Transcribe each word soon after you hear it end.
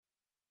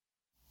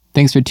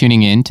Thanks for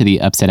tuning in to the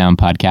Upside Down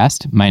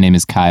podcast. My name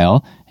is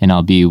Kyle, and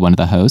I'll be one of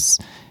the hosts.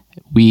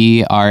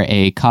 We are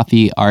a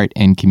coffee, art,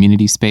 and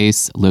community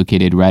space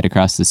located right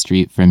across the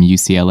street from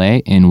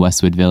UCLA in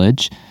Westwood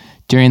Village.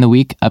 During the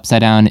week,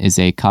 Upside Down is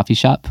a coffee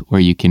shop where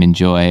you can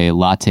enjoy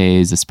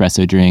lattes,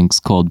 espresso drinks,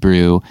 cold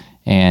brew,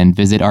 and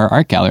visit our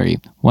art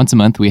gallery. Once a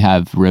month, we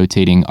have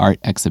rotating art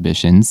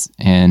exhibitions,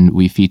 and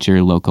we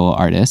feature local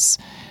artists.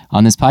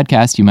 On this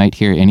podcast, you might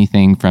hear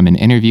anything from an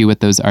interview with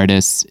those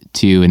artists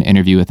to an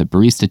interview with a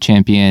barista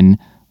champion,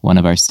 one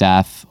of our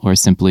staff, or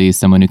simply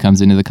someone who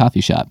comes into the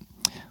coffee shop.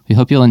 We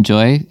hope you'll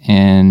enjoy,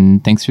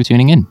 and thanks for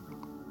tuning in.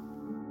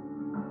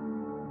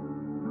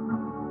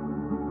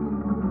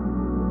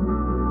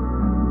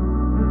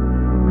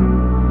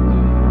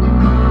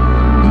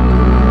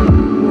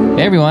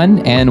 Hey everyone,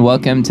 and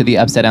welcome to the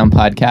Upside Down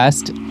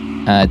podcast.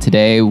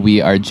 Today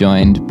we are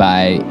joined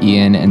by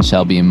Ian and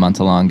Shelby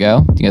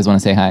Montalongo. Do you guys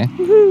want to say hi?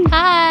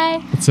 Hi.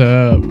 What's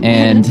up?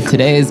 And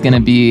today is going to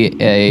be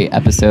a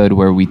episode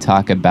where we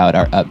talk about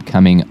our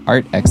upcoming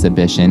art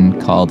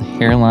exhibition called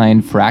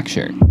Hairline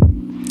Fracture.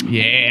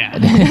 Yeah.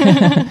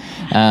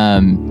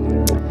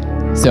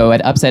 So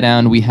at Upside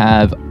Down, we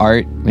have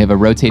art. We have a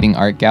rotating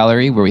art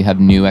gallery where we have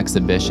new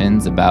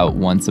exhibitions about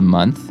once a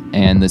month.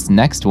 And this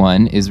next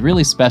one is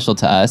really special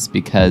to us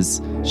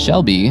because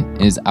Shelby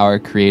is our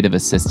creative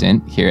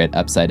assistant here at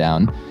Upside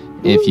Down.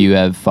 If you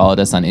have followed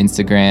us on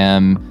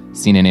Instagram,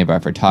 seen any of our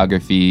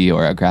photography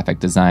or our graphic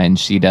design,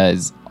 she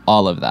does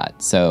all of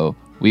that. So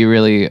we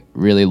really,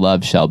 really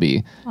love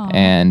Shelby.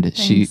 And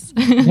thanks.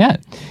 Yeah.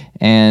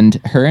 And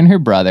her and her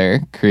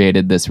brother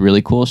created this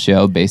really cool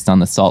show based on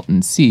the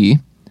Salton Sea,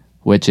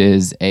 which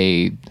is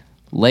a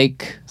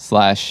lake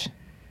slash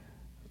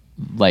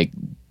like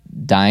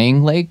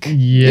dying lake.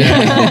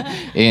 Yeah.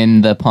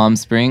 In the Palm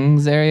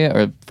Springs area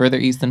or further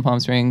east than Palm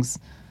Springs,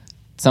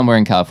 somewhere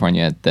in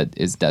California that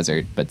is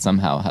desert but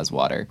somehow has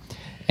water.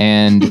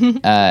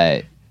 And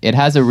it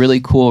has a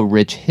really cool,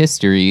 rich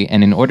history.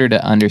 And in order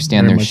to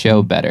understand their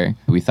show better,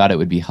 we thought it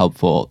would be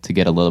helpful to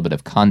get a little bit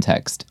of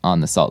context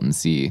on the Salton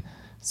Sea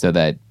so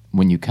that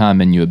when you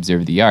come and you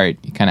observe the art,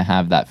 you kind of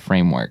have that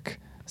framework.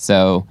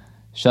 So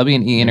Shelby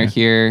and Ian are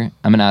here.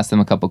 I'm going to ask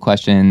them a couple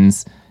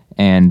questions,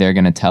 and they're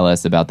going to tell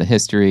us about the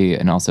history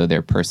and also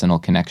their personal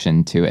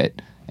connection to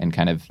it and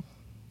kind of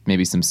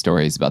maybe some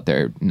stories about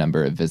their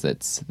number of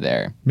visits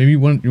there. Maybe you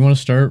want to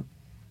start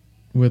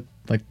with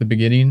like the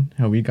beginning,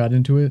 how we got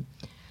into it?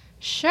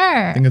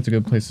 Sure. I think that's a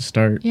good place to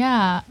start.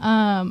 Yeah.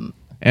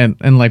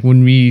 And like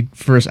when we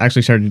first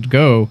actually started to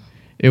go,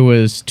 it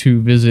was to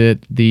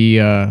visit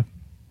the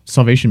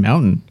Salvation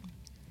Mountain,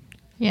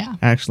 Yeah.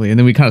 actually. And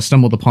then we kind of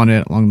stumbled upon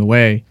it along the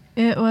way.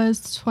 It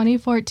was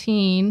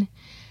 2014,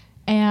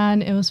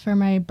 and it was for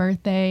my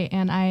birthday,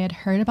 and I had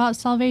heard about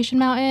Salvation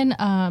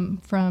Mountain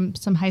from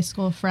some high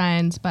school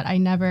friends, but I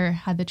never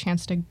had the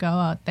chance to go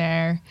out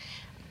there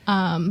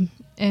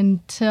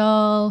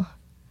until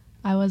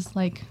I was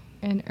like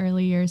in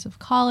early years of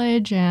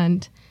college.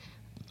 And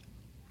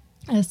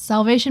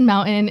Salvation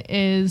Mountain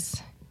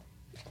is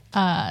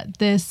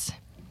this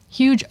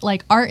huge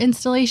like art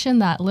installation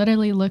that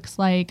literally looks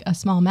like a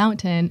small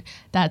mountain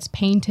that's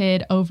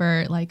painted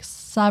over like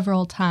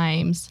several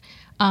times,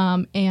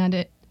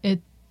 and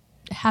it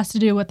has to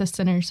do with the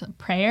sinner's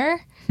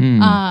prayer.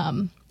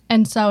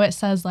 And so it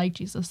says like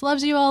Jesus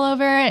loves you all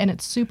over it, and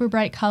it's super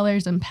bright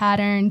colors and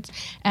patterns.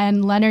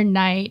 And Leonard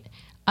Knight,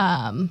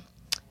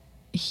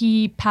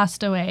 he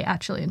passed away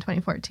actually in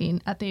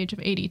 2014 at the age of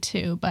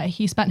 82, but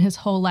he spent his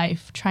whole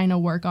life trying to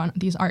work on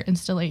these art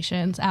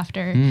installations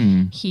after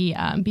he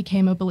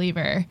became a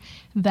believer,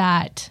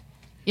 that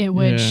it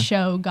would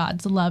show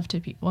God's love to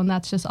people. And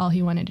that's just all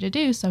he wanted to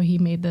do. So he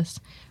made this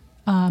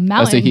mountain.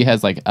 Oh, so he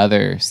has like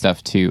other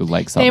stuff too,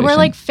 like Salvation. They were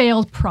like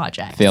failed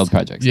projects. Failed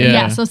projects.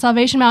 Yeah. So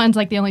Salvation Mountain's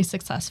like the only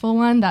successful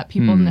one that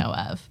people know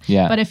of.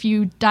 Yeah. But if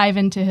you dive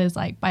into his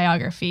like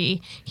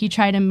biography, he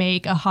tried to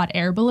make a hot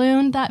air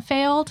balloon that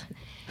failed.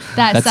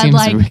 That said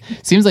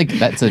seems like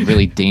that's a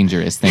really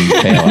dangerous thing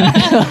to fail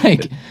at.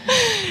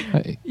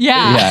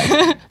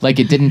 Like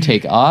it didn't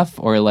take off,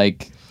 or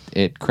like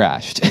it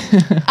crashed.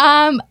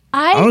 I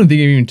don't think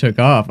it even took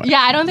off.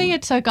 Yeah, I don't think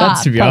it took That's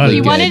off. to be honest. He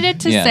Good. wanted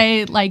it to Yeah.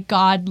 say like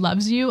God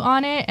loves you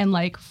on it, and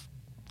like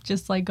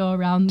just like go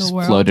around the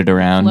world. Float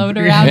around the world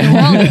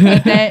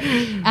with it.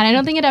 And I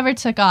don't think it ever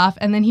took off.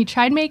 And then he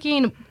tried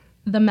making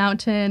the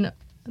mountain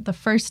the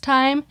first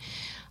time.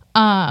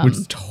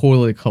 Which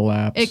totally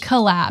collapsed. It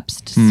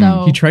collapsed.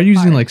 So He tried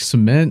using hard. like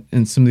cement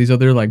and some of these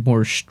other like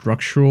more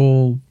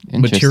structural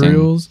Interesting.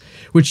 materials,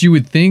 which you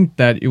would think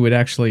that it would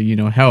actually,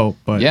 help.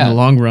 But Yeah. in the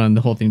long run,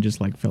 the whole thing just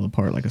like fell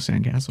apart like a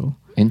sandcastle.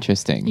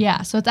 Interesting.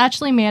 Yeah, so it's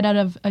actually made out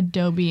of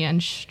adobe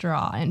and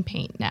straw and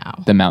paint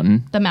now. The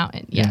mountain. The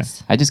mountain,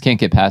 yes. I just can't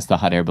get past the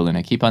hot air balloon.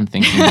 I keep on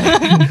thinking,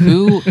 like,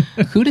 who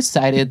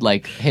decided,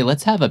 like, hey,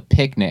 let's have a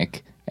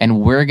picnic and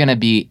we're gonna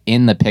be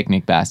in the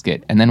picnic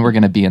basket, and then we're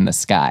gonna be in the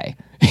sky.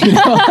 You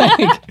know,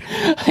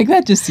 like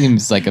that just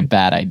seems like a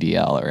bad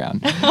idea all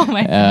around. Oh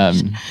my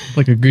gosh.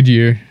 Like a good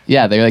year.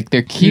 Yeah,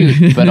 they're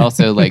cute, but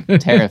also like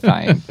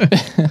terrifying.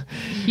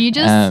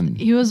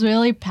 He was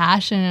really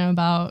passionate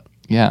about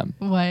Yeah.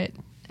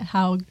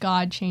 how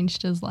God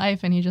changed his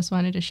life, and he just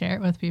wanted to share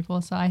it with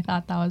people. So I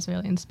thought that was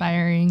really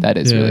inspiring. That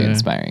is really Yeah.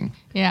 inspiring.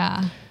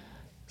 Yeah.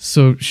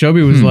 So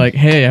Shelby was like,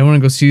 hey, I want to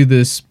go see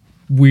this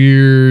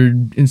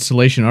weird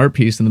installation art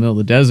piece in the middle of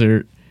the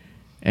desert.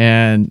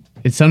 And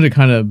it sounded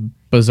kind of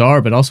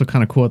bizarre, but also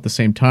kind of cool at the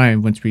same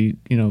time once we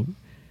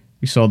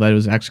saw that it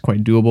was actually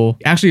quite doable.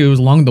 Actually, it was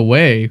along the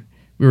way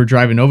we were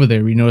driving over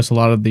there. We noticed a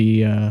lot of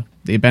the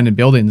abandoned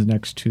buildings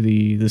next to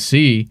the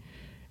sea.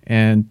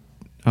 And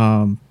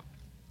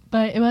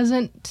But it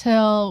wasn't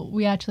till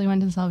we actually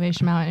went to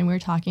Salvation Mountain and we were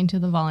talking to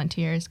the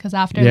volunteers, because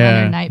after Yeah,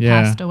 Leonard Knight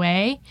yeah. passed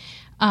away,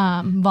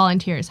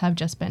 volunteers have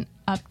just been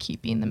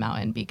upkeeping the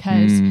mountain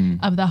because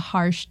of the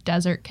harsh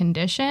desert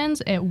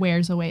conditions. It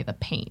wears away the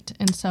paint,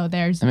 and so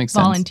there's That makes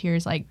sense.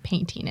 volunteers like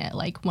painting it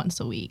like once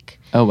a week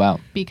Oh wow.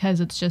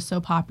 because it's just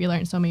so popular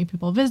and so many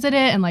people visit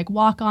it and like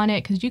walk on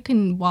it, because you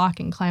can walk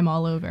and climb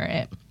all over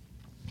it.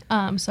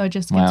 So it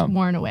just gets Wow.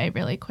 worn away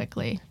really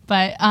quickly.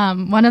 But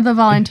one of the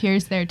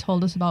volunteers there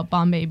told us about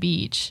Bombay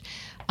Beach,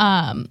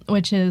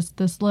 which is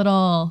this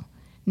little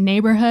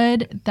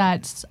neighborhood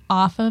that's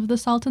off of the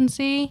Salton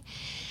Sea.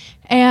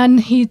 And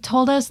he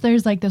told us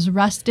there's like this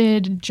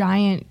rusted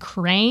giant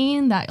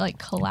crane that like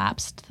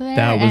collapsed there.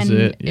 That was and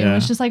it, yeah. It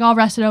was just like all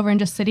rusted over and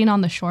just sitting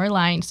on the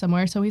shoreline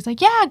somewhere. So he's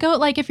like, yeah, go,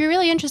 like if you're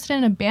really interested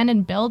in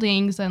abandoned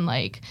buildings and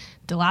like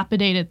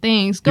dilapidated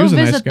things, go was a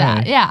nice visit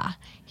that. guy. Yeah.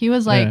 He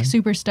was like Yeah.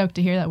 super stoked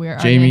to hear that we were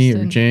Jamie artists.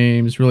 or And,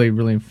 James, really,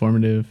 really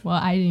informative. well,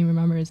 I didn't even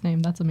remember his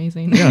name. That's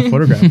amazing. I got a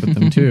photograph with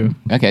them too.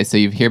 Okay, so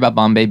you hear about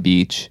Bombay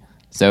Beach.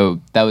 So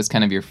that was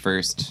kind of your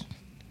first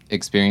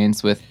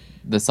experience with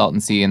the Salton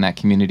Sea and that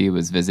community,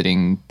 was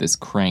visiting this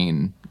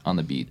crane on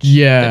the beach.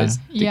 Yeah. That is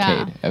decayed.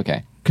 Yeah.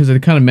 Okay. Because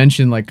it kind of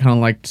mentioned like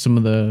some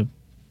of the,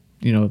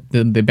 the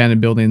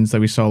abandoned buildings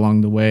that we saw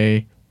along the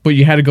way. But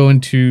you had to go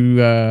into,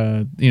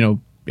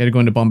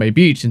 Bombay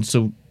Beach, and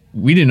so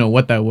we didn't know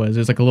what that was.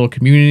 It's like a little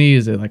community.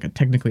 Is it like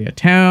technically a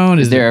town?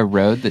 Is there a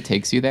road that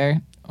takes you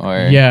there?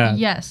 Or Yeah.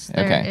 Yes,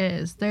 there Okay.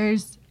 is.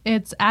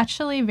 It's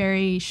actually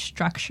very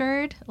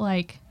structured,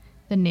 like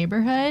the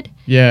neighborhood.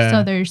 Yeah.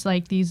 So there's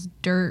like these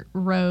dirt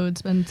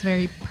roads, and it's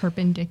very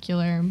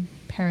perpendicular and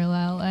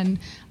parallel, and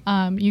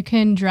you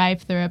can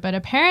drive through it. But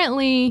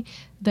apparently,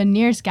 the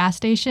nearest gas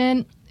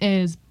station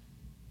is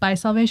by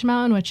Salvation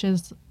Mountain, which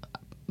is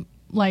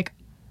like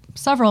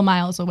several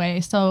miles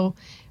away. So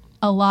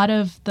a lot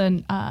of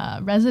the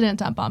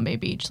residents at Bombay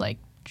Beach like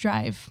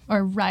drive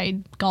or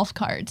ride golf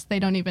carts. They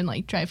don't even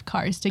like drive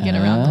cars to get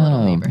around the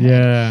little Oh. neighborhood.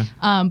 Yeah.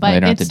 But they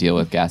don't have to it's deal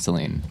with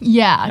gasoline.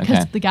 yeah, because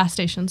Okay. the gas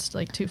station's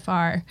like too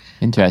far.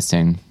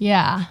 Interesting.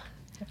 Yeah.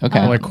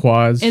 Okay. Like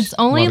quads. It's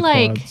a only lot of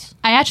like quads.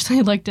 I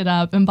actually looked it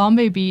up. In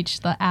Bombay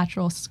Beach, the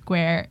actual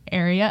square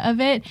area of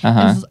it is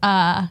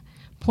Uh-huh.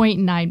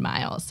 0.9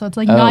 miles. So it's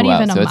like Oh, not wow.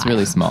 even a So mile. it's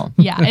really small.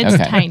 Yeah, it's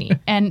Okay. tiny.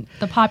 And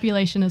the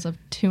population is of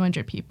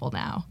 200 people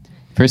now.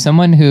 For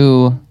someone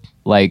who,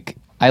 like,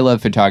 I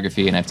love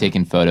photography and I've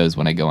taken photos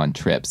when I go on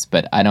trips,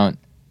 but I don't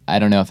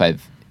know if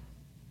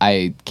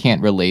I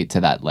can't relate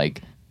to that,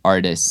 like,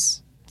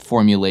 artist's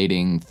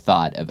formulating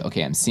thought of,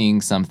 okay, I'm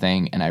seeing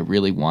something and I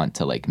really want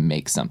to, like,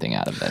 make something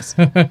out of this.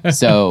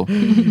 So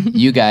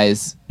you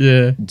guys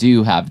Yeah.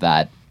 do have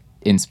that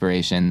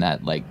inspiration,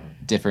 that, like,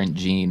 different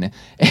gene.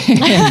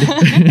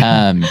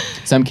 And,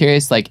 so I'm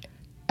curious, like,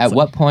 at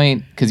what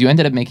point, because you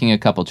ended up making a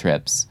couple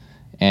trips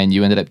and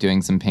you ended up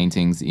doing some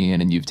paintings, Ian,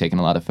 and you've taken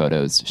a lot of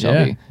photos,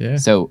 Shelby. Yeah.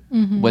 So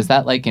was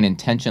that like an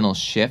intentional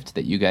shift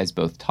that you guys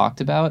both talked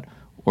about?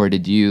 Or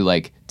did you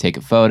like take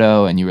a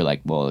photo and you were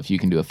like, well, if you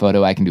can do a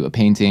photo, I can do a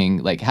painting?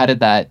 Like, how did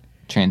that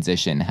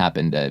transition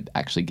happen to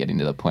actually getting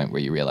to the point where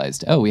you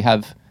realized, oh, we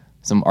have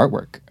some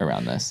artwork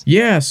around this?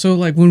 Yeah, so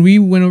like when we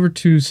went over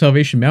to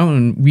Salvation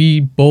Mountain, we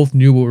both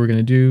knew what we were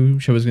gonna do.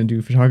 Shelby was gonna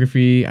do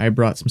photography. I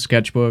brought some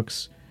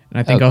sketchbooks, and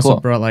I think Oh, I also cool.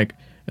 brought like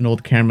an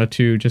old camera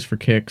too, just for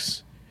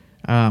kicks.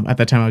 At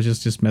that time, I was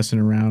just messing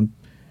around.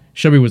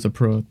 Shelby was a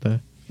pro at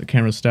the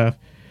camera stuff,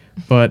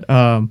 but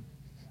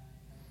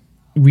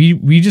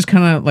we just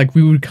kind of like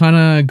we would kind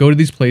of go to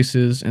these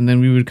places, and then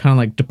we would kind of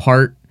like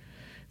depart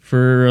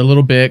for a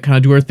little bit, kind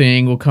of do our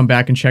thing. We'll come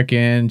back and check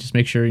in, just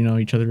make sure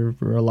each other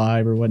were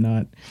alive or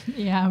whatnot.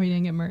 Yeah, we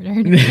didn't get murdered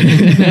in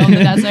the middle of the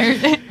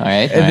desert. All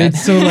right. And then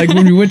so like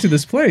when we went to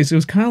this place, it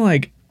was kind of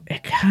like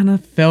it kind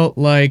of felt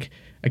like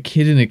a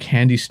kid in a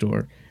candy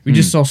store. We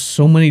just saw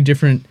so many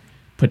different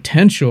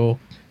potential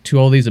to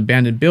all these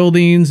abandoned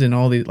buildings and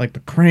all the like the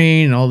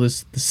crane and all the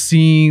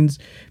scenes,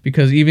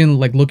 because even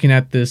like looking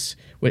at this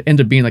what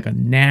ended up being like a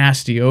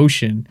nasty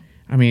ocean.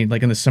 I mean,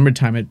 like in the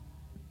summertime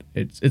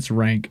it's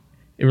rank.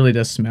 It really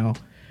does smell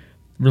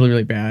really,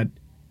 really bad.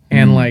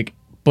 And like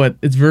but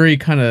it's very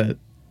kind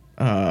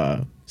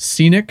of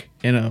scenic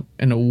in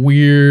a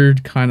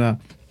weird kind of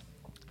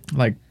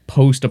like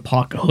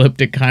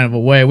post-apocalyptic kind of a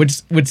way,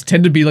 which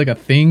tend to be like a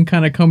thing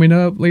kind of coming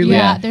up lately.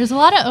 Yeah, Yeah. there's a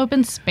lot of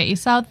open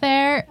space out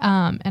there,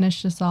 and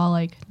it's just all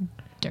like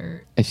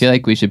dirt. I feel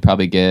like we should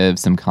probably give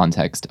some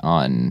context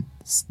on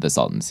the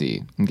Salton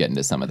Sea and get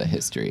into some of the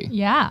history.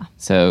 Yeah.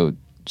 So,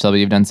 Shelby,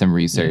 you've done some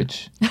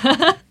research.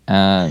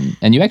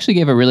 And you actually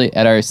gave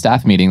at our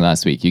staff meeting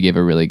last week, you gave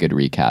a really good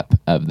recap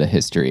of the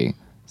history.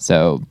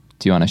 So,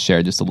 do you want to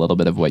share just a little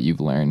bit of what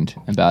you've learned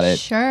about it?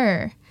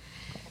 Sure.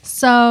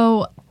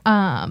 So,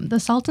 the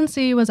Salton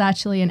Sea was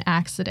actually an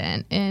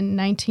accident in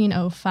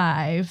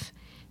 1905.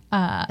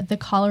 The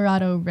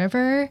Colorado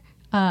River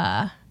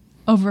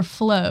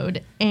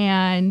overflowed,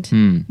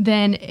 and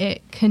then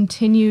it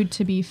continued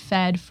to be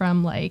fed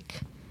from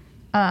like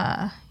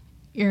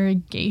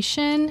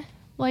irrigation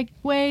like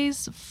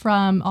ways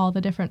from all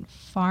the different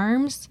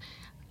farms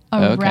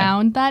Okay.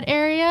 around that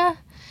area.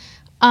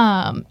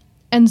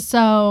 And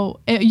so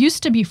it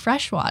used to be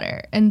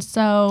freshwater, and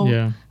so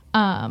Yeah.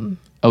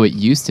 Oh, it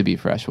used to be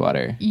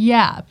freshwater.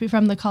 yeah,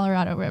 from the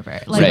Colorado River.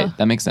 Like Right,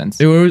 that makes sense.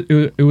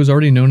 It was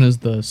already known as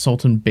the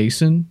Salton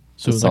Basin.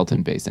 So The it was like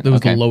Salton Basin. That was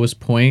Okay. the lowest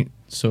point,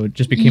 so it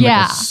just became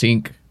Yeah. like a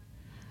sink,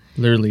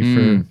 literally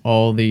for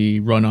all the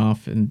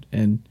runoff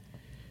and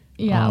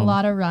Yeah, a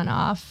lot of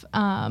runoff.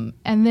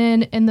 And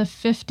then in the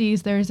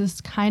 50s, there was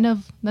this kind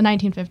of, the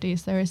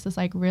 1950s, there was this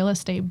like real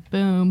estate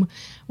boom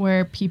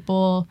where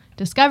people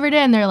discovered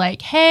it and they're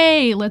like,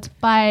 hey, let's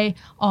buy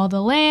all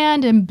the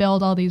land and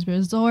build all these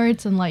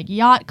resorts and like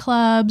yacht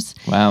clubs.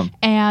 Wow.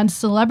 And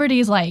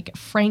celebrities like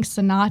Frank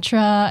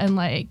Sinatra and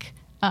like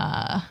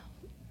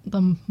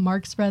the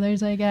Marx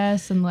Brothers, I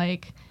guess, and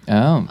like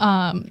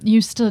Oh.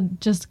 used to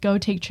just go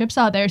take trips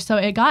out there. So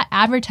it got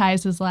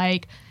advertised as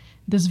like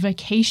this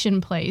vacation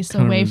place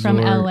Kind of away from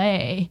resort.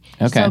 LA.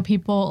 Okay. So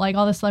people, like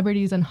all the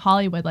celebrities in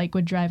Hollywood, like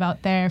would drive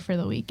out there for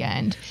the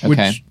weekend. Okay.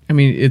 which I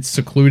mean it's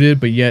secluded,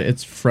 but yet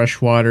it's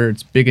freshwater.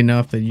 It's big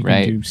enough that you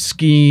Right. can do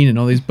skiing and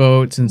all these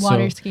boats and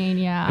Water so skiing,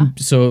 yeah.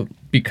 so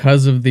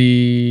because of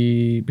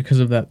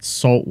that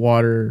salt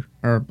water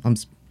or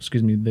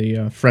excuse me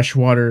the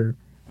freshwater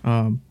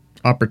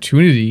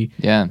opportunity,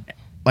 Yeah.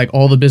 like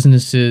all the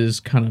businesses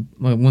kind of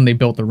when they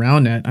built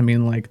around it, I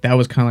mean like that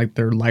was kind of like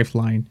their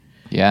lifeline.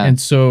 Yeah. And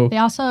so They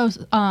also,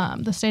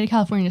 the state of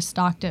California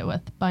stocked it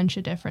with a bunch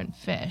of different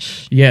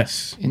fish.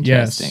 yes,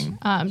 Interesting.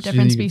 Yes.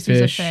 Different you can species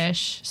of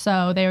fish.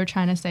 So they were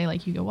trying to say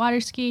like you can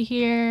water ski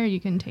here, you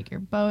can take your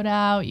boat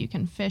out, you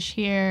can fish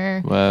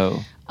here.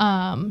 Whoa.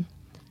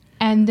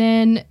 And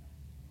then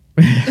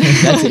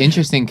That's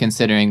interesting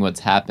considering what's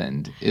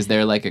happened. Is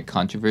there like a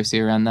controversy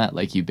around that?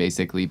 Like you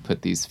basically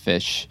put these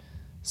fish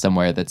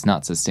somewhere that's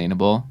not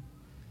sustainable,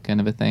 kind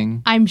of a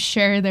thing? I'm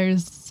sure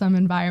there's some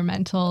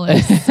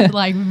environmentalists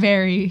like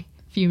very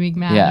fuming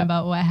mad Yeah.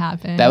 about what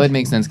happened. That would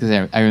make sense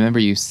because I remember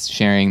you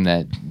sharing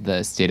that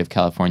the state of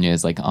California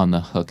is like on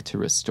the hook to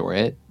restore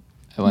it.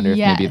 I wonder if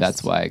maybe Yes.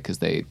 that's why, because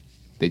they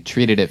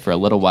treated it for a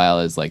little while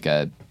as like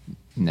a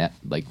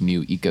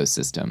new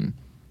ecosystem,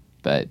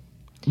 but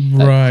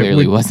that Right.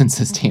 clearly Which- wasn't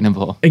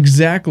sustainable.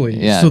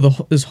 Exactly. Yeah.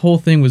 So this whole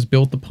thing was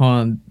built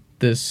upon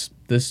this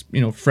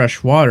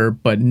fresh water,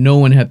 but no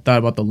one had thought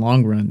about the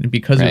long run, and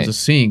because it Right. was a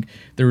sink,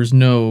 there was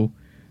no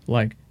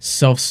like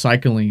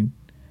self-cycling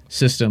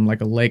system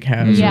like a lake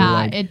has. Yeah, or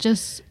like, it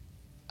just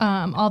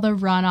all the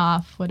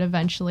runoff would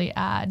eventually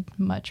add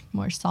much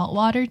more salt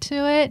water to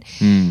it,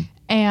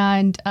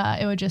 and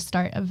it would just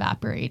start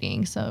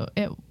evaporating. So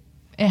it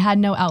had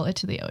no outlet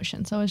to the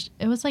ocean. So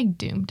it was like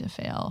doomed to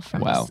fail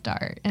from Wow. the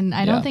start. And I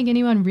Yeah. don't think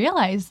anyone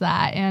realized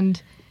that.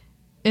 And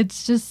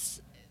it's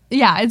just,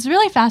 yeah, it's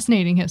really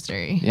fascinating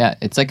history. Yeah,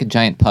 it's like a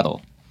giant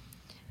puddle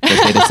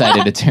that they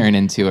decided to turn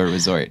into a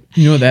resort.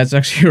 that's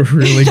actually a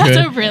really That's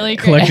good a really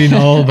great. collecting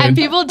all the And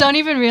people don't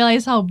even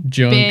realize how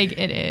Junk. big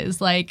it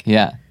is. Like,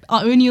 Yeah.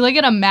 when you look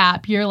at a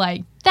map, you're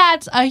like,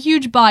 that's a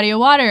huge body of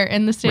water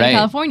in the state Right. of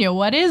California.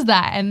 What is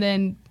that? And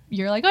then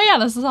you're like, oh yeah,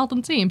 this is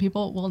Salton Sea, and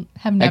people will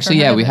have never Actually,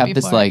 heard yeah, of we it have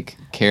this before. like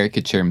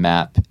caricature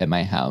map at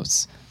my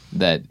house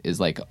that is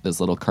like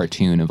this little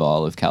cartoon of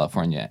all of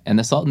California. And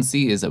the Salton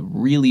Sea is a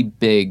really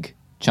big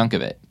chunk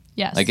of it.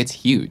 Yes. Like it's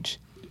huge.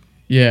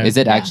 yeah. Is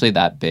it Yeah. actually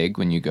that big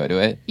when you go to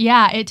it?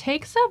 Yeah, it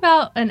takes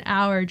about an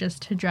hour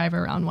just to drive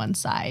around one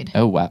side.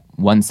 Oh, wow.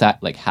 One side,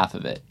 like half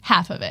of it.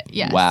 Half of it,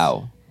 yes.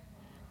 Wow.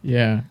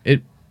 Yeah,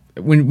 it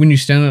when you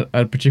stand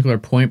at a particular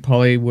point,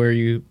 probably where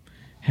you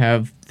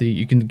have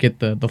you can get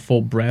the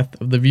full breadth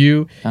of the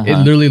view. It Uh-huh.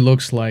 literally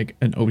looks like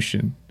an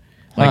ocean.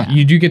 Like Huh.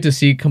 you do get to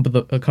see a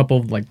couple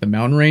of like the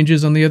mountain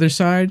ranges on the other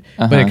side,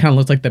 but it Uh-huh. kind of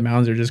looks like the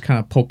mountains are just kind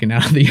of poking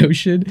out of the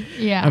ocean.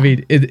 Yeah. I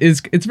mean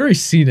it's very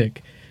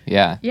scenic.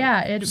 Yeah.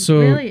 Yeah, it So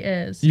really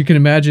is. You can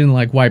imagine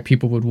like why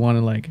people would want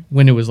to like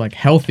when it was like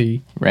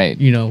healthy, Right.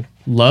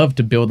 love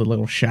to build a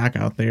little shack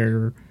out there,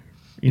 or,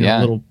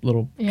 Yeah.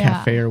 little Yeah.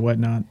 cafe or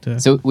whatnot.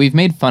 So we've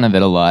made fun of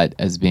it a lot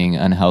as being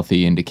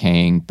unhealthy and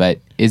decaying, but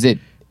is it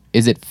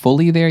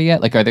fully there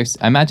yet? Like, I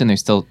imagine there's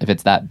still, if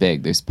it's that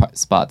big, there's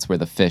spots where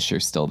the fish are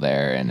still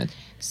there, and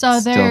So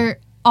still- there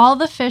all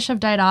the fish have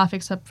died off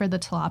except for the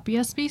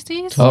tilapia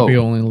species. Oh. Tilapia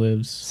only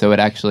lives. So it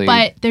actually.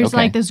 But there's okay.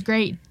 like this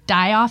great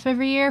die-off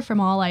every year from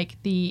all like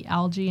the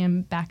algae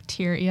and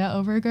bacteria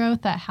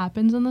overgrowth that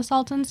happens in the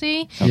Salton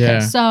Sea. Okay. Yeah.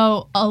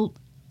 So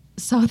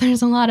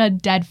there's a lot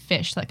of dead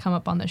fish that come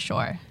up on the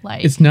shore.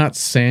 Like It's not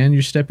sand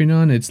you're stepping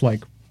on. It's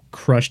like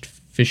crushed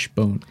fish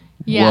bone.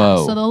 yeah.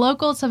 Whoa. So the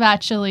locals have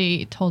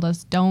actually told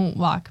us don't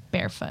walk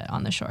barefoot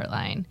on the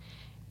shoreline,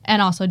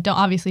 and also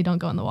don't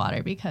go in the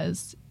water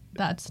because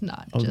that's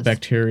not All the just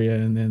bacteria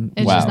and then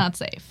it's Wow. just not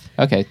safe.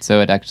 Okay,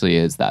 so it actually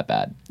is that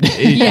bad.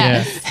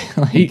 Yes.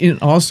 Yeah.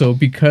 And also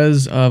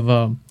because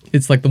of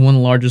it's like the one of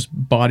the largest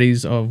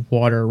bodies of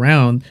water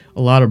around,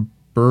 a lot of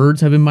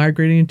birds have been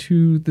migrating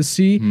to the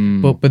sea,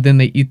 but then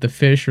they eat the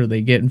fish or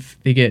they get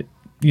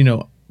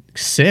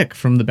sick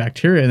from the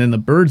bacteria, and then the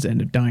birds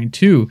end up dying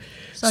too.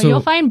 So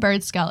you'll find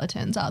bird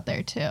skeletons out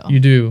there too. You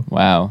do.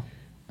 Wow.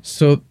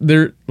 So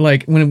they're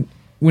like when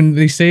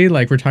they say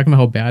like we're talking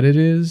about how bad it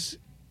is,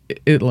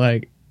 it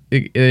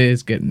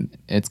is getting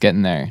It's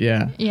getting there.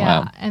 Yeah.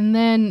 Wow. And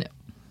then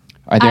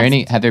Are there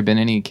As- have there been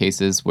any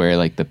cases where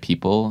like the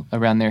people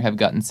around there have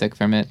gotten sick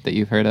from it that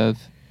you've heard of?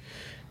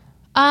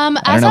 I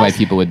don't know why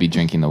people would be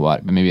drinking the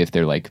water, but maybe if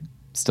they're like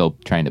still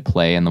trying to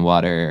play in the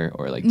water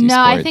or like do No,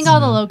 sports. I think all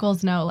the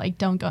locals know like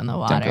don't go in the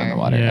water. Don't go in the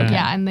water. Yeah. Okay.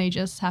 Yeah, and they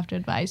just have to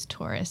advise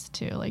tourists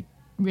to like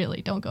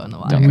really don't go in the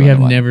water. Don't go we in the have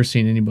water. never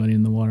seen anybody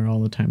in the water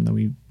all the time that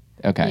we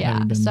Okay. Yeah.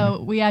 Haven't been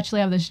So we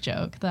actually have this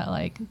joke that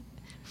like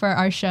for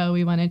our show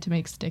we wanted to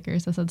make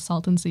stickers that said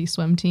Salton Sea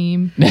Swim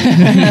Team.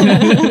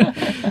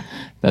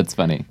 That's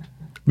funny.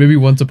 maybe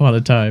once upon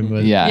a time,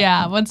 but Yeah.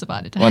 Yeah, once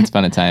upon a time. Once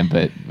upon a time,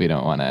 but we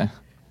don't want to.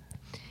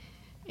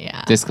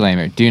 Yeah.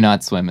 Disclaimer: do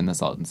not swim in the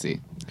Salton Sea.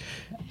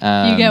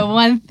 You get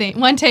one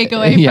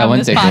takeaway yeah, from one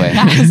this takeaway.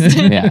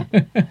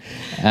 podcast.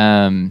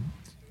 yeah.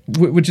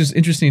 which is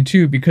interesting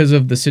too because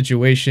of the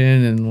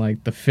situation and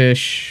like the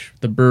fish,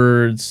 the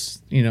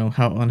birds,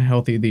 how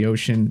unhealthy the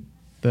ocean,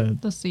 The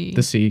sea.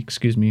 the sea,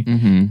 excuse me,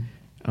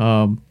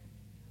 Mm-hmm.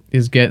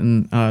 is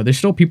getting. There's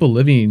still people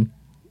living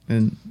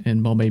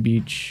in Bombay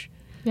Beach.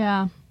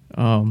 Yeah.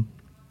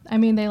 I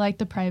mean, they like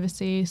the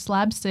privacy.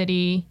 Slab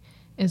City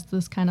is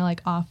this kind of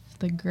like off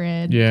the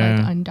grid,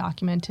 Yeah. like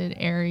undocumented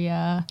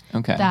area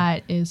Okay.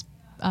 that is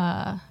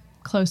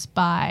close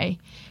by.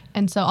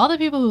 And so all the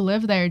people who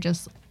live there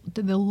just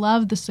they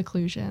love the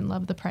seclusion,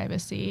 love the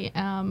privacy.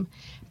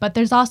 But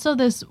there's also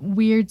this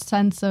weird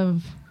sense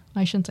of,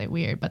 I shouldn't say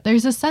weird, but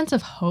there's a sense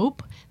of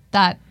hope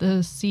that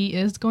the sea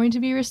is going to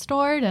be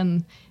restored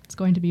and it's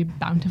going to be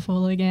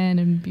bountiful again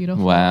and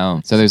beautiful.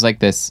 Wow. So there's like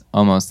this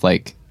almost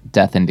like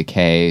death and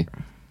decay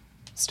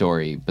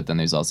story, but then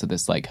there's also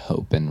this like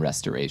hope and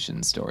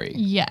restoration story.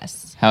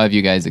 Yes. How have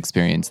you guys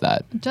experienced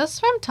that? Just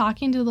from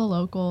talking to the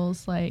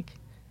locals, like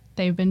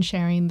they've been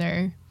sharing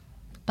their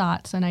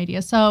thoughts and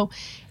ideas. So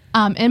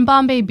in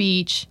Bombay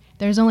Beach,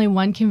 there's only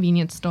one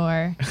convenience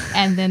store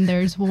and then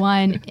there's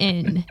one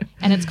inn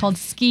and it's called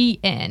Ski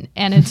Inn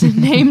and it's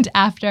named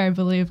after, I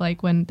believe,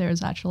 like when there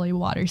was actually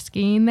water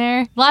skiing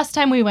there. Last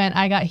time we went,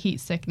 I got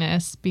heat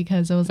sickness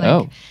because it was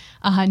like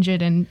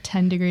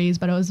 110 degrees,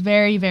 but it was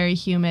very, very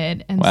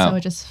humid. And Wow. so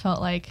it just felt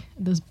like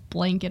this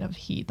blanket of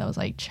heat that was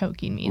like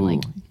choking me, Ooh.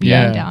 like beating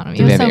Yeah. down on me.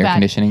 Do It they was have so air bad.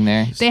 conditioning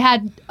there? They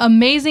had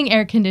amazing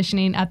air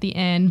conditioning at the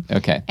inn.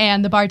 Okay.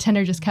 And the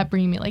bartender just kept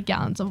bringing me like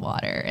gallons of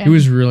water. And It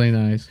was really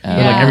nice. But, like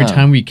Yeah. every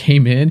time we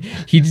came in,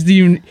 he didn't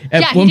even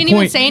at Yeah, he one didn't even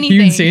point say he didn't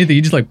anything. say anything.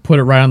 He just like put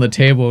it right on the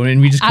table,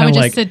 and we just I kind would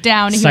of just like sit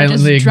down and he would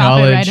silently just drop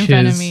it right acknowledge in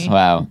front of his me.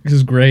 Wow.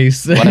 his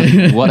grace.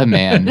 What a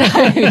man.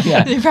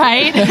 yeah.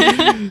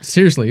 Right?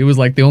 Seriously, it was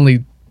like the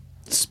only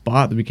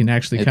spot that we can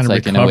actually It's kind of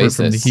like an recover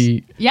from the oasis.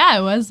 heat. Yeah,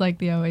 it was like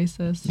the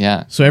oasis.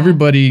 Yeah. So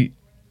everybody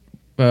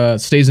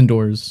stays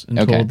indoors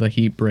until Okay. the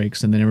heat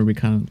breaks, and then everybody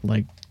kind of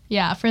like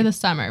Yeah, for the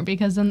summer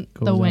because in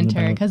Goes the on winter,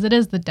 about. because it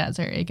is the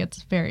desert, it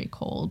gets very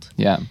cold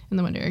Yeah. in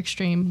the winter,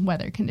 extreme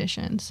weather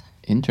conditions.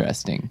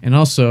 Interesting. and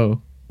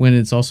also when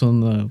it's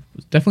also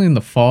definitely in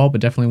the fall, but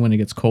definitely when it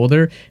gets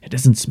colder, it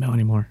doesn't smell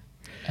anymore.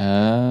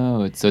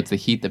 Oh, so it's the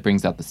heat that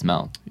brings out the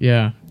smell.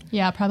 Yeah.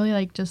 Yeah, probably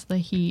like just the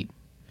heat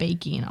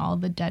baking all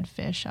the dead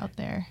fish out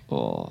there.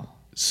 Oh,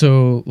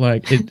 So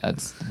like it,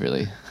 that's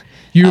really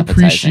you appetizing.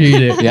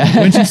 appreciate it. Yeah.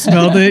 Once you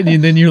smelled it,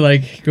 and then you're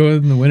like, go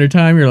in the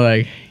wintertime, you're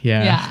like,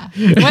 yeah,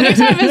 Yeah.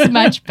 Wintertime is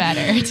much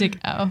better to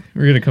go.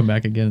 we're gonna come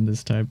back again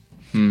this time.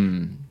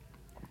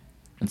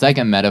 It's like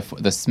a metaphor.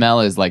 The smell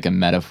is like a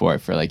metaphor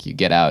for like you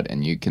get out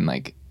and you can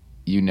like,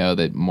 you know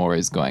that more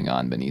is going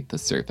on beneath the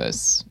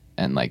surface,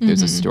 and like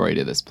there's a story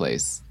to this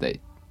place that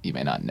you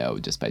may not know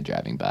just by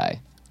driving by.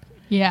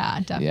 Yeah,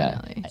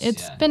 definitely.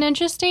 It's Yeah. been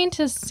interesting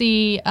to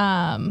see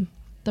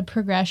the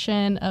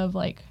progression of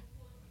like,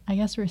 I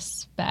guess,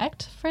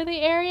 respect for the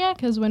area.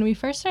 Because when we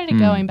first started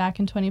going back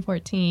in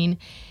 2014,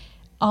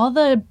 all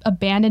the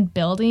abandoned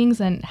buildings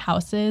and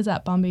houses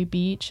at Bombay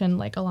Beach and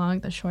like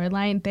along the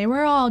shoreline, they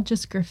were all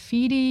just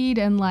graffitied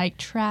and like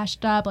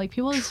trashed up. Like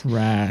people just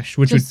Trash,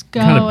 which would Just go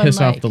kind of and,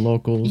 piss off like- the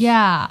locals.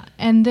 Yeah,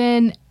 and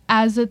then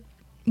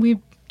we've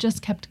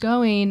just kept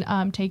going,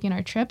 taking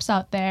our trips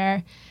out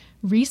there,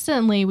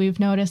 recently we've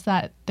noticed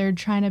that they're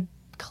trying to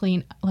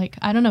clean, like,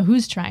 I don't know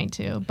who's trying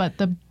to, but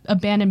the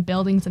abandoned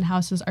buildings and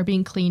houses are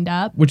being cleaned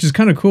up. Which is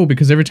kind of cool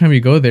because every time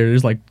you go there,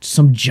 there's like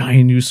some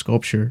giant new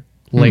sculpture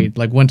laid.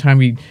 Like one time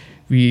we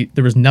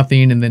there was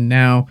nothing, and then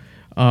now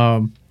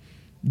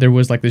there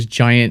was like this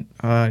giant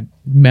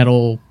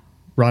metal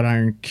wrought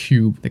iron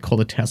cube they call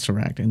the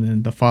Tesseract, and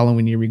then the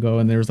following year we go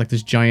and there was like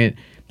this giant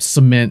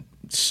cement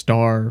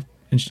star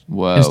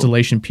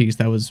installation piece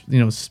that was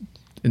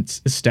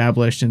it's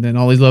established, and then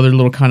all these other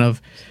little kind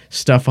of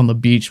stuff on the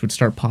beach would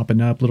start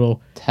popping up.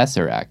 Little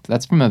Tesseract.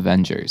 That's from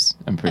Avengers,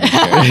 I'm pretty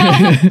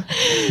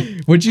sure.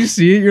 Once you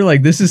see it, you're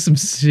like, this is some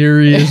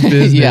serious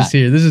business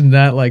here. This is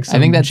not like some I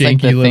think that's janky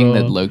like the little thing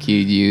that Loki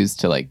used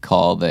to like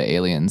call the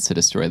aliens to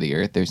destroy the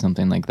Earth or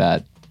something like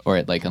that, or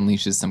it like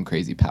unleashes some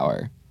crazy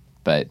power.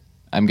 But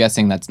I'm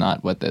guessing that's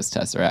not what this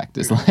Tesseract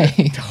is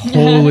like.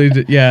 Totally,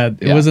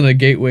 it wasn't a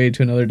gateway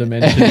to another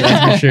dimension,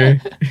 that's for sure.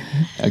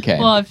 Okay.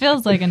 Well, it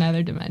feels like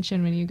another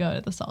dimension when you go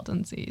to the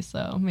Salton Sea,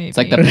 so maybe. It's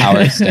like the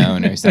Power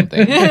Stone or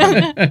something.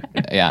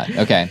 Yeah,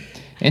 okay.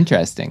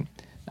 Interesting.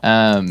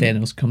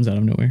 Thanos comes out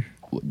of nowhere.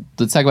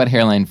 Let's talk about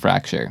hairline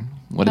fracture.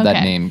 What did that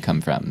Okay. name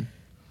come from?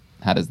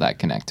 How does that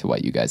connect to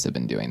what you guys have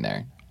been doing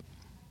there?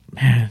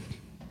 Man,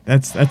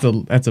 that's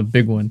a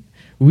big one.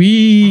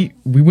 We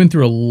went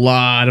through a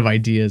lot of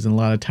ideas and a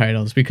lot of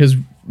titles because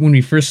when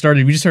we first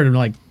started, we just started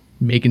like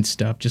making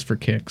stuff just for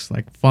kicks,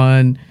 like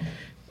fun,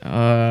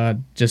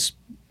 just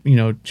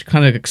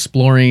kind of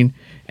exploring.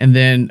 And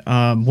then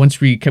once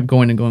we kept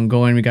going and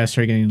going, we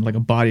started getting like a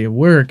body of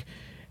work.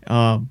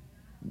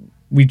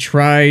 We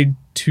tried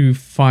to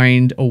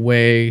find a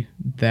way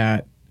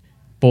that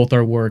both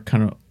our work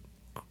kind of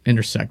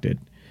intersected,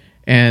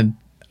 and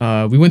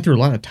we went through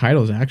a lot of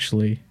titles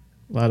actually.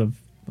 A lot of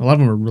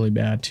them are really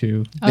bad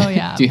too. Oh,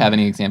 yeah. Do you have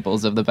any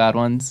examples of the bad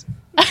ones?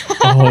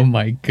 Oh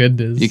my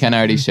goodness! You kind of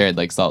already shared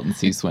like Salton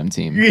Sea Swim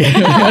Team.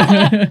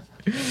 I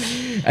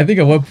think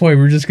at one point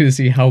we're just gonna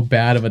see how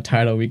bad of a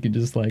title we could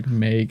just like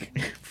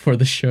make for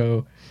the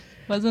show.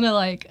 Wasn't it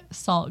like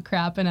salt,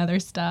 crap, and other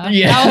stuff?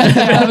 Yeah.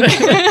 That was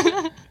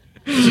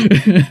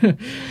a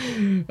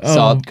joke.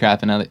 Salt,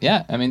 crap, and other.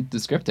 Yeah, I mean,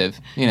 descriptive,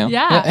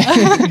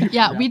 Yeah.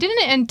 Yeah, we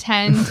didn't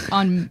intend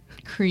on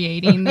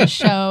creating the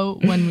show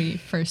when we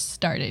first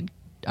started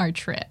our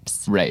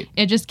trips. Right.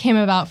 It just came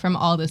about from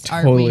all this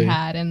art we Totally.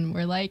 had, and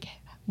we're like,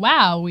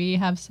 wow, we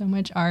have so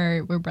much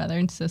art. We're brother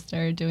and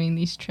sister doing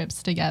these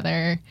trips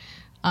together.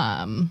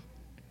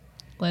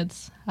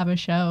 Let's have a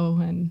show.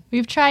 And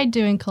we've tried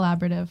doing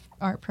collaborative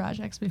art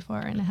projects before,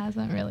 and it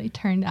hasn't really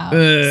turned out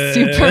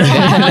super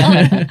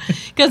well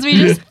because we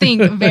just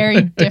think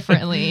very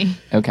differently.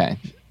 Okay.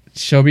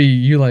 Shelby,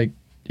 you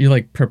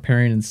like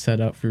preparing and set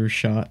up for your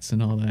shots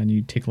and all that, and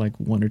you take like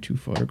 1 or 2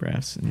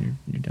 photographs and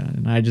you're done.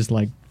 And I just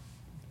like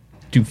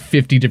do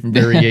 50 different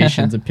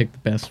variations and pick the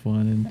best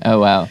one. And Oh,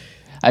 wow.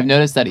 I've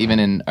noticed that even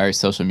in our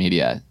social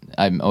media,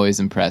 I'm always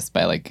impressed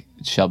by like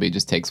Shelby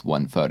just takes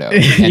one photo.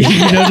 And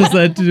you notice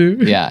that too?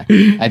 yeah.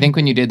 I think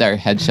when you did our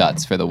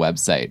headshots for the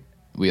website,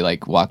 we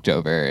like walked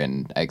over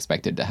and I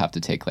expected to have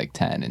to take like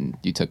 10 and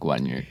you took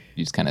one. You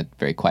just kind of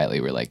very quietly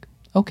were like,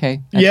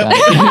 okay. I Yep.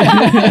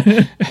 got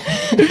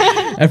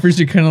it. At first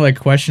you kind of like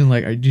question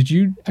like, Are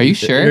you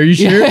sure? Are you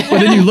sure? But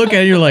then you look at it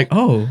and you're like,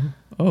 oh,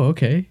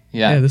 okay.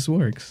 Yeah. This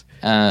works.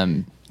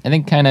 I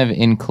think kind of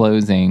in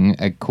closing,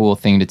 a cool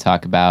thing to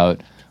talk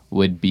about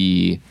would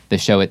be the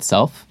show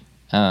itself.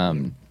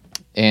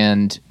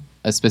 And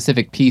a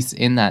specific piece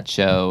in that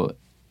show,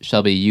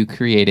 Shelby, you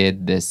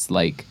created this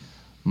like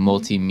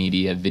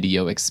multimedia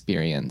video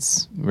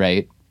experience,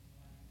 right?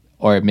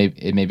 Or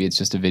maybe it's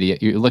just a video.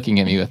 You're looking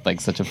at me with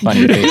like such a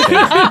funny face.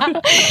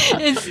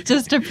 It's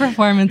just a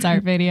performance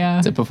art video.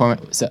 It's a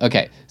performance. So,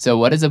 okay. So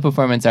what is a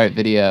performance art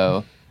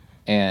video?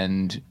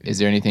 And is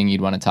there anything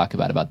you'd want to talk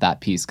about that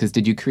piece? Because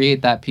did you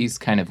create that piece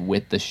kind of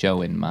with the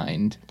show in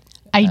mind?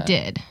 I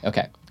did.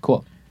 Okay,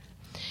 cool.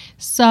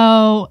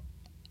 So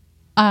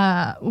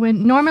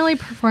when normally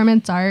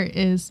performance art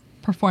is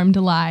performed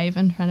live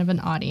in front of an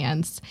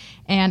audience,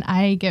 and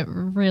I get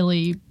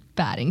really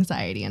bad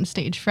anxiety and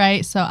stage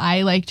fright, so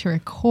I like to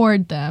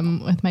record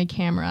them with my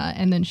camera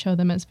and then show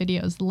them as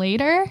videos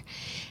later.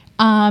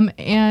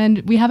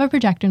 And we have a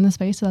projector in the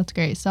space, so that's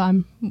great. So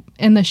I'm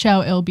in the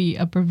show, it'll be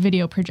a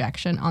video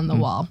projection on the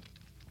wall.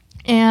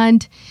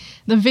 And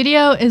the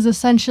video is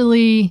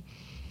essentially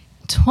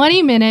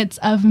 20 minutes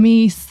of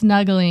me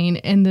snuggling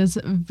in this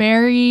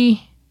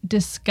very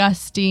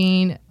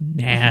disgusting,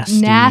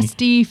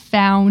 nasty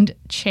found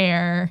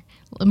chair,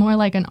 more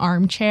like an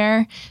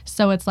armchair.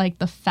 So it's like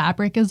the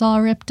fabric is all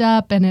ripped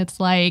up, and it's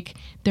like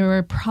there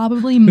were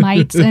probably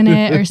mites in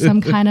it or some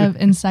kind of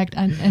insect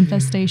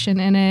infestation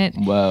in it.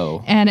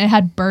 Whoa. And it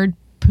had bird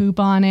poop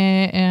on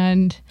it,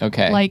 and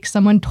like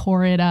someone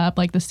tore it up,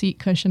 like the seat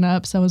cushion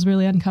up, so it was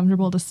really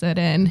uncomfortable to sit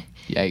in.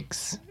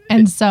 Yikes.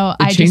 And so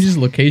it changes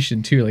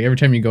location too. Like every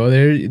time you go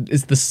there,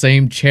 it's the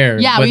same chair.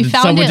 Yeah, but we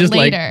found it just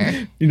later.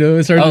 Like,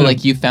 it started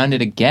like you found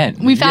it again.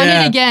 We found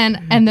it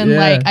again, and then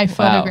like I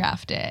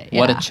photographed it.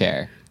 What a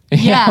chair.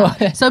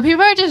 Yeah. So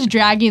people are just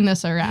dragging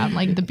this around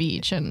like the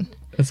beach, and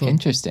That's how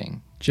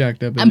Interesting.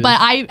 jacked up it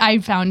But is. I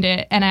found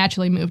it, and I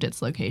actually moved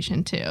its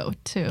location too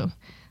to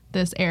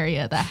this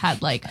area that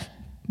had like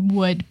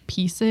wood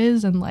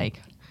pieces, and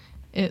like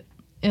it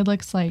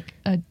looks like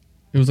a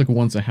It was like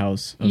once a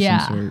house of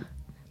Yeah. some sort.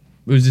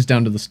 It was just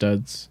down to the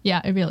studs.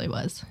 yeah, it really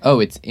was. Oh,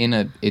 it's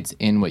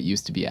in what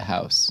used to be a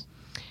house.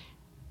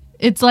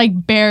 It's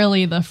like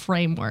barely the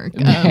framework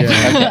of,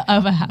 Okay.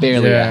 of a house.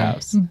 Barely a Yeah.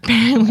 house.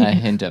 Barely. A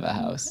hint of a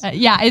house.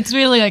 Yeah, it's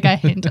really like a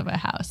hint of a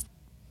house.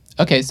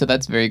 Okay, so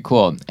that's very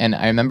cool. And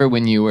I remember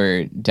when you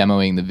were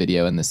demoing the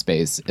video in the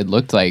space, it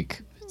looked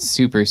like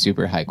super,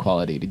 super high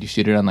quality. Did you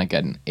shoot it on like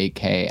an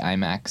 8K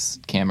IMAX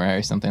camera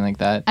or something like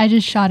that? I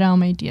just shot it on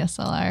my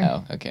DSLR.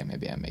 Oh, okay.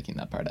 Maybe I'm making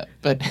that part up.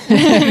 But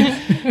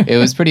it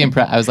was pretty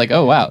impressive. I was like,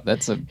 oh, wow,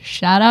 that's a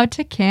Shout out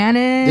to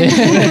Canon.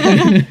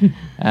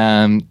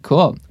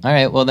 cool. All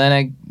right. Well,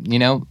 then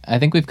I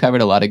think we've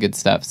covered a lot of good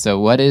stuff. So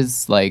what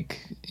is, like,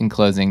 in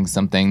closing,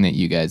 something that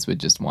you guys would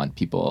just want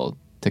people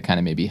to kind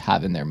of maybe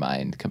have in their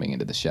mind coming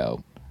into the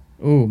show?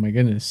 Oh my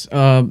goodness.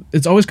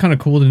 It's always kind of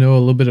cool to know a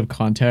little bit of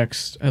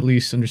context, at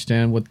least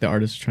understand what the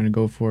artist is trying to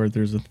go for, if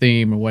there's a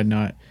theme or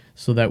whatnot,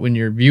 so that when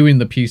you're viewing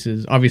the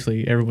pieces,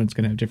 obviously everyone's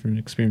going to have different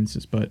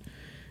experiences, but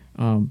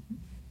kind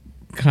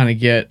of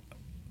get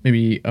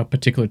maybe a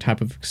particular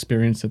type of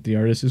experience that the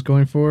artist is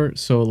going for.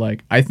 So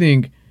like, I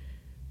think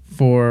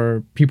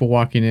for people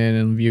walking in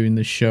and viewing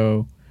the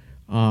show,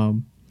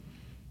 in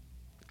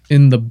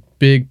the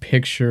big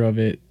picture of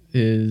it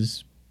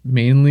is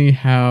mainly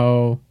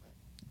how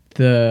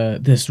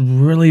this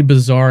really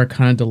bizarre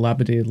kind of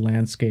dilapidated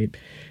landscape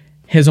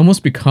has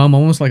almost become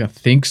almost like a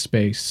think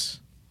space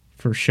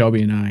for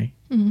Shelby and I,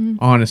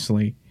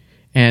 honestly.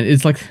 And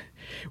it's like,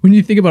 when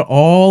you think about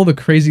all the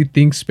crazy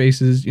think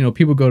spaces, you know,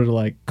 people go to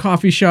like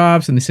coffee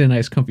shops and they sit in a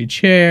nice comfy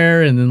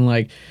chair, and then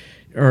like,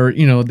 or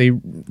you know,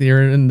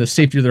 they're in the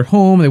safety of their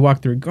home, they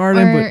walk through a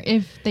garden. Or But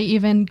if they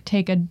even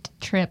take a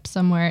trip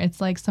somewhere, it's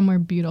like somewhere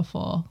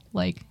beautiful.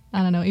 Like,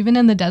 I don't know, even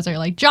in the desert,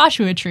 like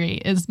Joshua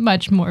Tree is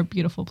much more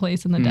beautiful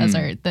place in the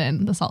desert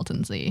than the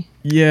Salton Sea.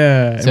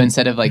 yeah, So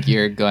instead of like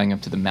you're going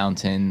up to the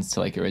mountains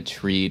to like a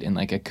retreat in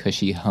like a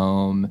cushy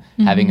home,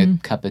 having a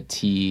cup of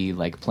tea,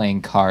 like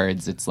playing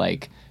cards, it's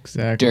like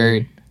exactly.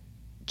 dirt,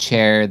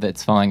 chair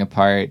that's falling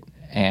apart,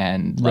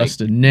 and like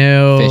Rusted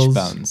nails, fish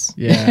bones.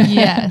 Yeah.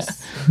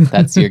 Yes.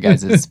 That's your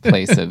guys'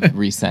 place of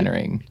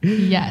recentering.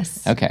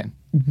 Yes. Okay.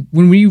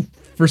 When we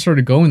first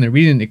started going there,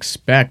 we didn't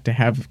expect to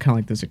have kind of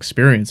like this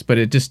experience, but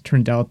it just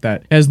turned out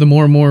that as the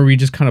more and more we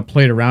just kind of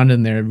played around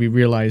in there, we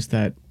realized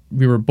that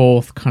we were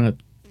both kind of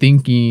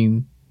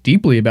thinking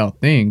deeply about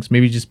things,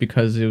 maybe just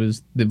because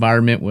the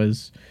environment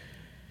was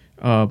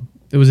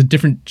it was a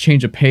different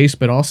change of pace,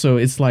 but also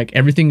it's like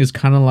everything is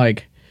kind of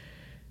like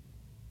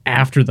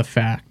after the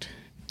fact.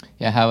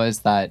 Yeah, how is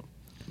that?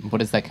 What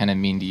does that kind of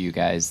mean to you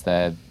guys?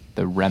 The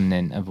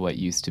remnant of what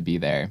used to be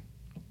there.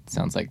 It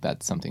sounds like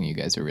that's something you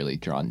guys are really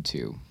drawn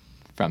to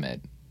from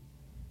it.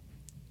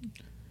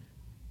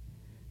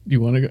 You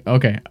want to go?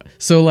 Okay.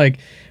 So like,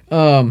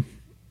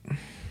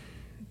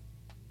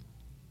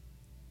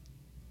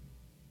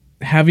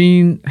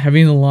 having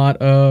a lot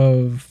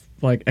of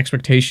like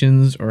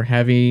expectations, or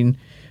having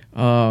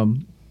a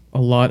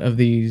lot of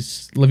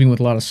these, living with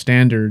a lot of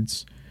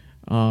standards,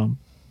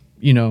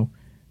 you know,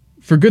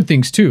 for good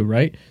things too,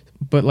 right?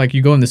 But like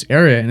you go in this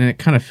area and it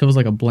kind of feels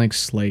like a blank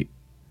slate,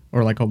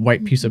 or like a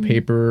white piece of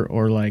paper,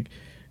 or like,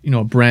 you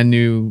know, a brand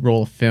new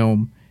roll of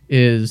film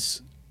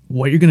is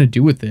what you're going to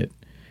do with it.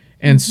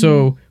 And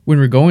so when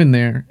we're going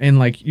there and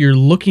like you're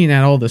looking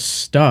at all this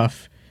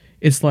stuff,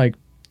 it's like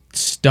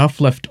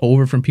stuff left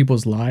over from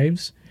people's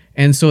lives.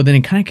 And so then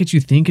it kind of gets you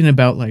thinking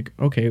about like,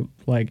 okay,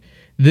 like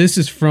this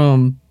is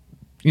from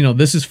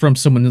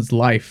someone's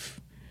life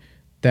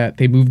that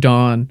they moved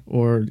on,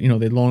 or, you know,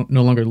 they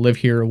no longer live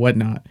here or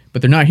whatnot,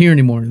 but they're not here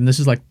anymore. And this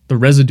is like the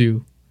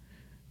residue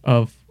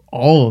of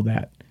all of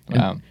that.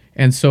 Wow.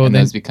 And so And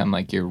then those become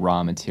like your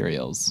raw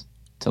materials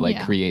to like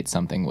Yeah. create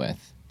something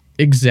with.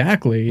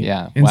 exactly.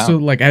 Yeah, And wow. so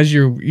like, as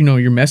you're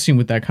messing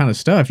with that kind of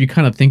stuff, you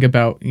kind of think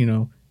about, you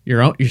know,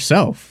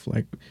 yourself,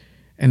 like,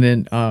 and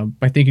then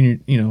by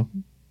thinking, you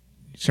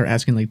start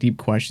asking like deep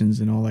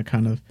questions and all that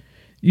kind of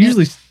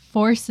usually. It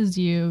forces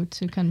you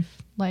to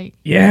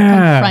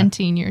Yeah.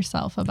 confronting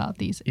yourself about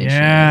these issues.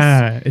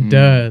 Yeah, it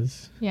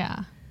does.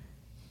 Yeah.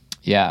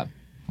 Yeah.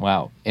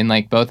 Wow. In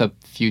like both a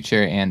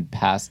future and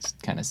past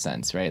kind of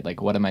sense, right?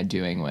 Like, what am I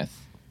doing with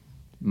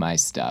my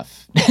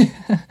stuff?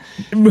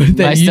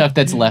 My stuff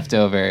that's left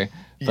over,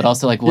 but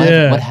also like, what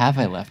have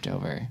I left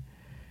over?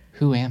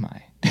 Who am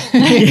I?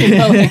 You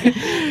know, like, that's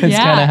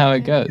Yeah. kind of how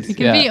it goes. It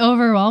can be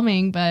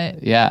overwhelming,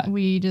 but Yeah.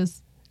 we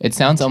just It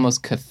sounds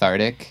almost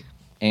cathartic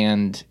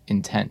and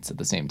intense at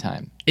the same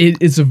time.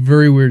 It's a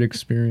very weird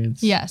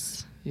experience.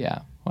 yes. Yeah.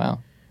 Wow.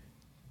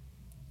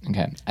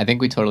 Okay. I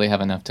think we totally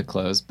have enough to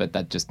close, but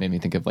that just made me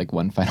think of like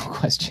one final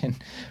question,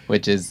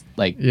 which is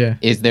like, Yeah.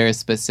 is there a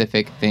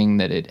specific thing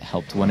that it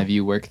helped one of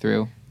you work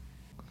through?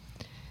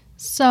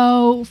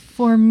 So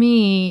for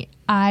me,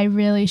 I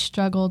really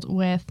struggled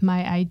with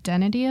my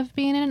identity of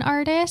being an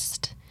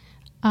artist.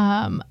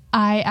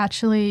 I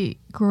actually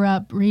grew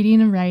up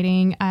reading and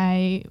writing.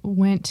 I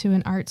went to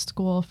an art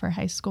school for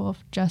high school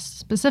just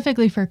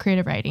specifically for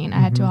creative writing. I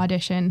had to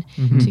audition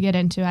to get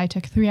into. I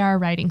took 3-hour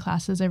writing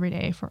classes every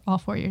day for all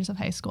 4 years of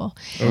high school.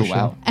 Oh,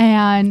 wow.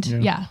 And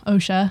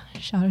OSHA,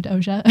 shout out to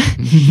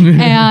OSHA.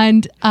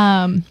 And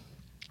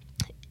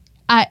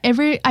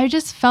I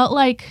just felt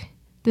like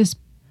this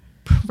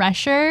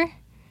pressure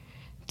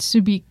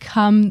to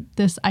become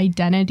this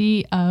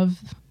identity of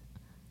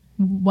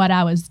what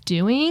I was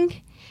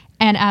doing.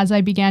 And as I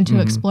began to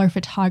explore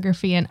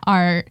photography and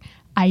art,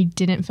 I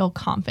didn't feel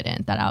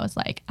confident that I was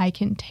like, I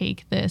can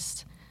take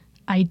this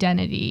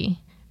identity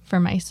for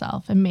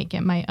myself and make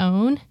it my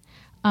own.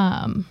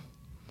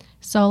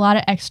 So a lot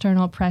of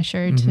external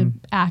pressure to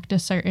act a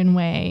certain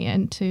way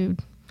and to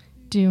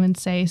do and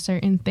say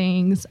certain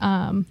things.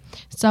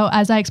 So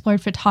as I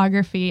explored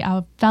photography,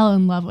 I fell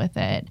in love with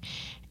it.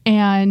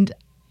 And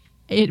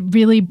it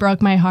really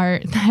broke my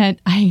heart that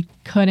I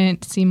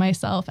couldn't see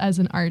myself as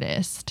an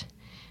artist.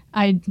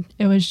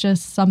 It was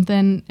just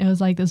something, it was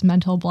like this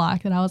mental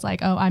block that I was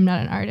like, oh, I'm not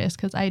an artist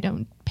because I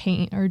don't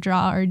paint or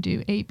draw or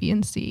do A, B,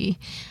 and C.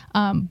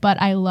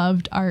 But I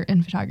loved art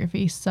and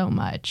photography so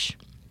much.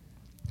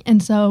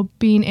 And so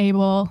being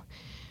able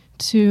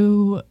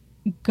to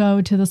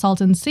go to the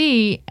Salton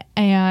Sea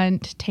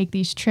and take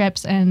these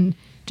trips and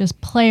just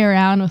play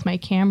around with my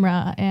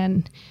camera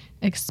and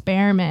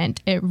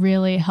experiment, it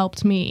really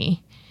helped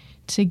me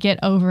to get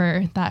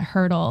over that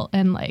hurdle.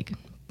 And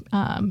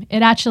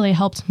it actually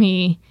helped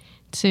me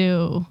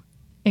to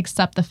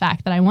accept the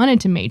fact that I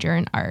wanted to major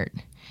in art.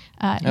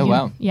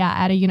 Wow. Yeah,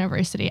 at a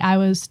university. I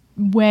was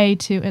way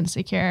too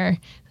insecure.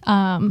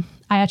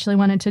 I actually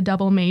wanted to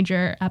double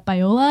major at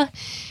Biola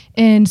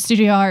in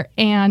studio art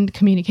and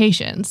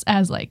communications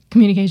as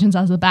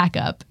a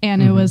backup.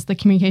 And it was the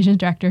communications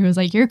director who was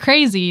like, you're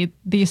crazy.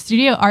 The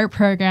studio art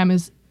program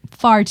is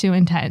far too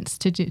intense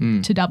to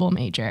double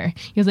major.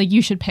 He was like,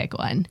 you should pick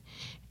one.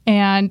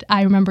 And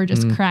I remember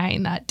just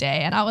crying that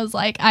day. And I was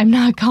like, I'm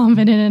not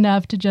confident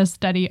enough to just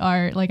study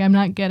art. Like, I'm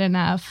not good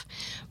enough.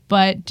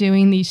 But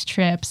doing these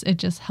trips, it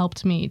just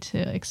helped me to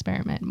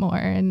experiment more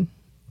and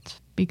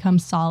become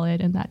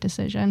solid in that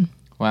decision.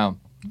 Wow.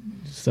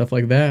 Stuff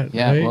like that.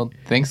 Yeah, right? well,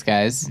 thanks,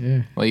 guys.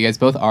 Yeah. Well, you guys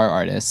both are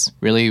artists.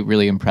 Really,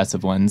 really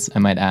impressive ones, I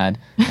might add.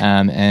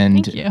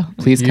 And Thank you.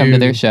 please come to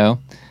their show.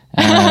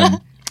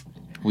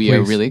 We are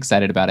Please. really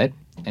excited about it.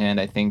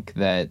 And I think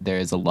that there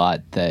is a lot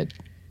that,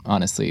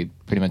 honestly,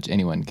 pretty much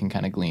anyone can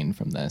kind of glean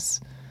from this.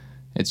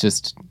 It's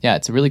just,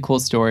 it's a really cool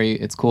story.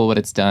 It's cool what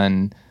it's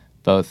done,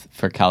 both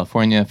for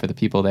California, for the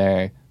people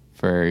there,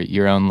 for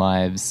your own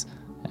lives,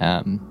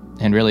 and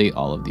really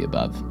all of the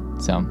above.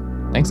 So,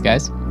 thanks,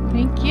 guys.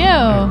 Thank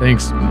you.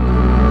 Thanks.